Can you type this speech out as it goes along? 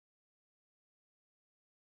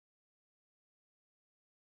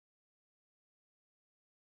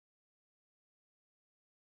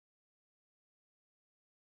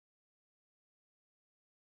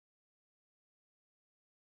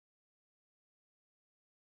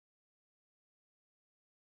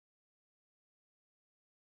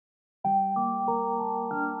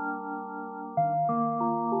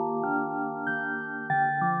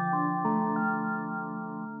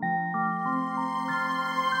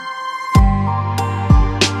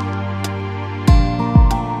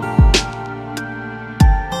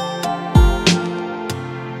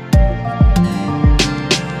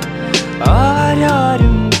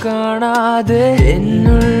കാണാതെ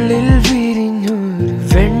എന്നുള്ളിൽ വിരിഞ്ഞൊരു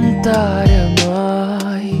വെൺതാരമായി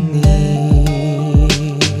നീ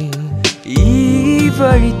ഈ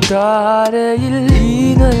വഴിത്താരയിൽ ഈ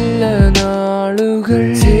നല്ല നാളുകൾ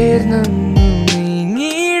ചേർന്നു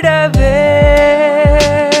നീങ്ങിടവേ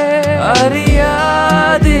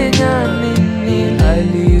അറിയാതെ ഞാൻ നിന്നിൽ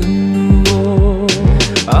അലിയുന്നുവോ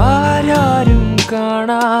ആരാരും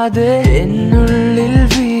കാണാതെ എന്നുള്ളിൽ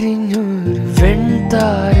വിരിഞ്ഞൊരു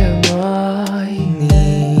വെൺതാരമായി നീ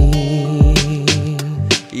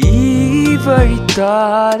ഈ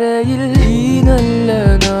വഴിത്താരയിൽ ഈ നല്ല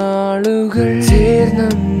നാളുകൾ ചേർന്നു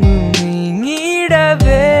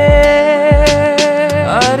നീങ്ങിടവേ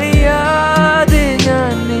അറിയാതെ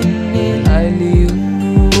ഞാൻ നിന്നിൽ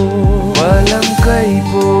അലിയുന്നുവോ വലം കൈ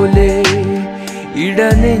പോലെ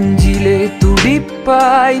ഇടനെഞ്ചിലെ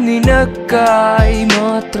തുടിപ്പായി നിനക്കായി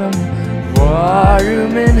മാത്രം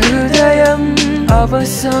വാഴുമെൻ ഹൃദയം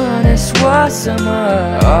അവസാന ശ്വാസമായി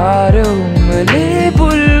ആരോമലേ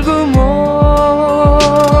പുൽകുമോ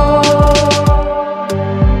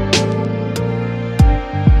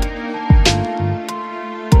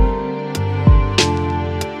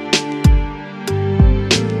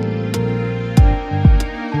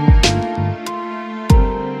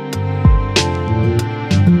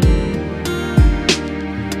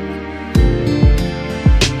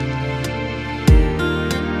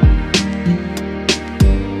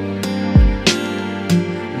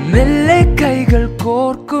മെല്ലെ കൈകൾ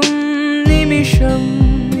കോർക്കും നിമിഷം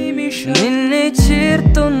നിന്നെ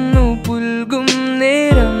ചേർത്തൊന്നു പുൽകും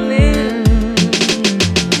നേരം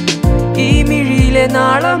ഈ മിഴിയിലെ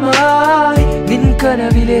നാളമായി നിൻ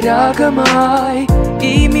കനവിലെ രാഗമായി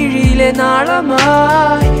ഈ മിഴിയിലെ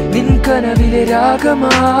നാളമായി നിൻ കനവിലെ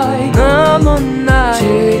രാഗമായി നാം ഒന്നായി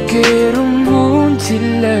ചേക്കേറും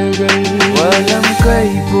പൂഞ്ചില്ലകൾ വലം കൈ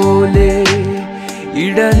പോലെ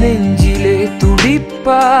ഇടനെഞ്ചിലെ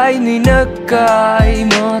തുടിപ്പായി നിനക്കായി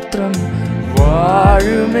മാത്രം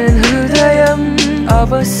വാഴുമെൻ ഹൃദയം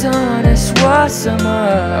അവസാന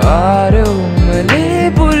ശ്വാസമായി ആരോമലേ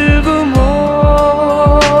പുൽകുമോ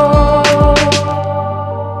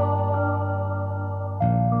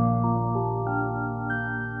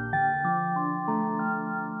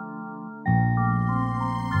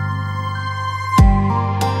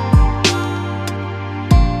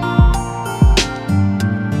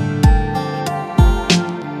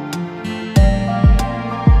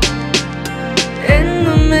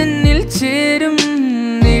ചേരും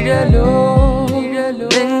നിഴലോ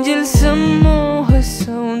നെഞ്ചിൽ സമൂഹ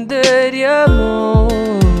സൗന്ദര്യമോ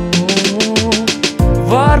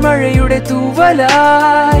വാർമഴയുടെ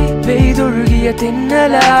തൂവലായി പെയ്തൊഴുകിയ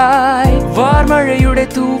തെന്നലായി വാർമഴയുടെ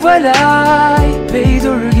തൂവലായി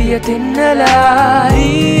പെയ്തൊഴുകിയ തെന്നലായി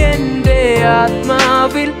എന്റെ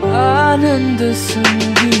ആത്മാവിൽ ആനന്ദ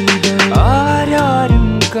സംഗീതം ആരാരും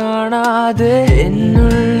കാണാതെ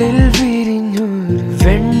എന്നുള്ളിൽ വിരിഞ്ഞൊരു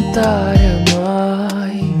വെൺതാരമായി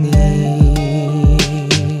നീ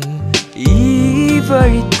ഈ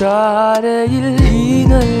വഴിത്താരയിൽ ഈ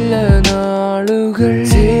നല്ല നാളുകൾ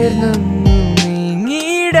ചേർന്നു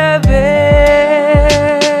നീങ്ങിടവേ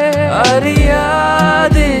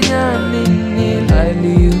അറിയാതെ ഞാൻ നിന്നിൽ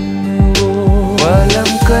അലിയുന്നുവോ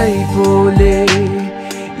വലം കൈ പോലെ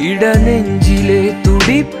ഇടനെഞ്ചിലെ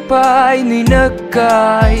തുടിപ്പായി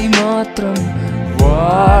നിനക്കായി മാത്രം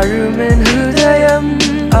വാഴുമെൻ ഹൃദയം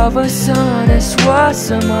അവസാന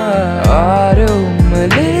ശ്വാസമായി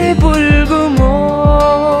ആരോമലേ പുൽകുമോ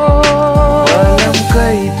വലം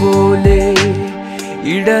കൈ പോലെ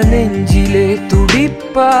ഇടനെഞ്ചിലെ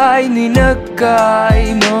തുടിപ്പായി നിനക്കായി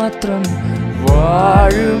മാത്രം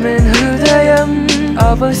വാഴുമെൻ ഹൃദയം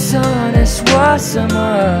അവസാന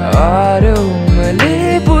ശ്വാസമായി ആരോമലേ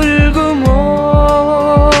പുൽകുമോ